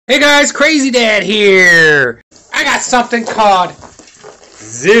Hey guys, Crazy Dad here! I got something called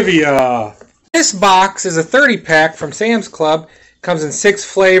zevia. This box is a 30-pack from Sam's Club. Comes in 6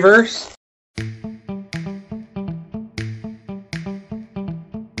 flavors.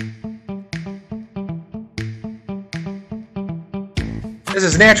 This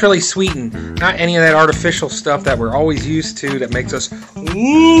is naturally sweetened, not any of that artificial stuff that we're always used to that makes us a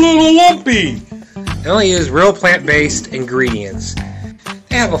little lumpy. They only use real plant-based ingredients.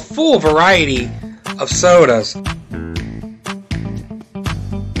 They have a full variety of sodas. They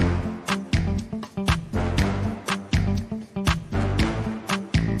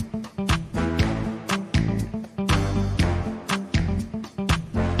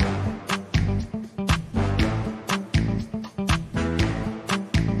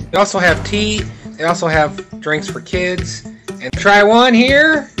also have tea. They also have drinks for kids. And try one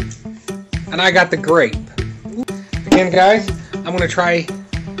here. And I got the grape. Again, guys, I'm going to try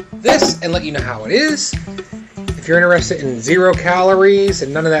this and let you know how it is. If you're interested in 0 calories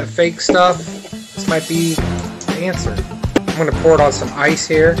and none of that fake stuff, this might be the answer. I'm going to pour it on some ice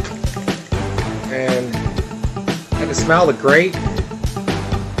here. And I can smell the grape.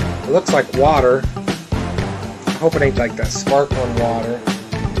 It looks like water. I hope it ain't like that sparkling water.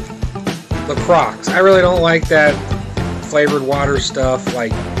 The Crocs. I really don't like that flavored water stuff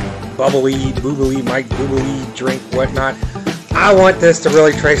like bubbly, boobly, Mike boobly drink, whatnot. I want this to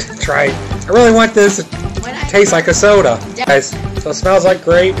really try. I really want this to taste like a soda, guys. So it smells like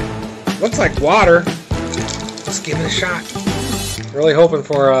grape, looks like water. Let's give it a shot. Really hoping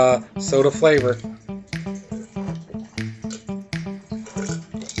for a soda flavor.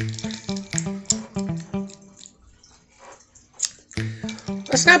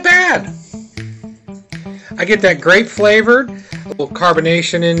 That's not bad. I get that grape flavored, a little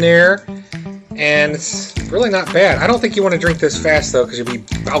carbonation in there, and it's really not bad. I don't think you want to drink this fast though, because you'll be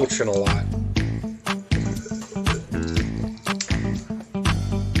belching a lot.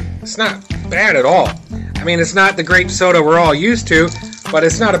 It's not bad at all. I mean, it's not the grape soda we're all used to, but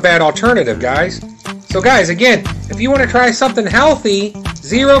it's not a bad alternative, guys. So guys, again, if you want to try something healthy,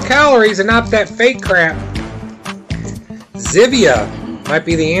 0 calories and not that fake crap, zevia might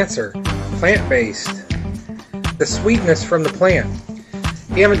be the answer. Plant-based. The sweetness from the plant.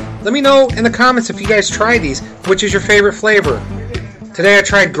 If you haven't, let me know in the comments if you guys tried these. Which is your favorite flavor? Today I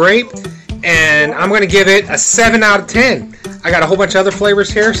tried grape, and I'm going to give it a 7 out of 10. I got a whole bunch of other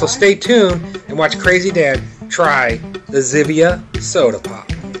flavors here, so stay tuned and watch Crazy Dad try the zevia soda pop.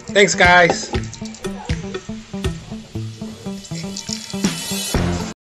 Thanks, guys.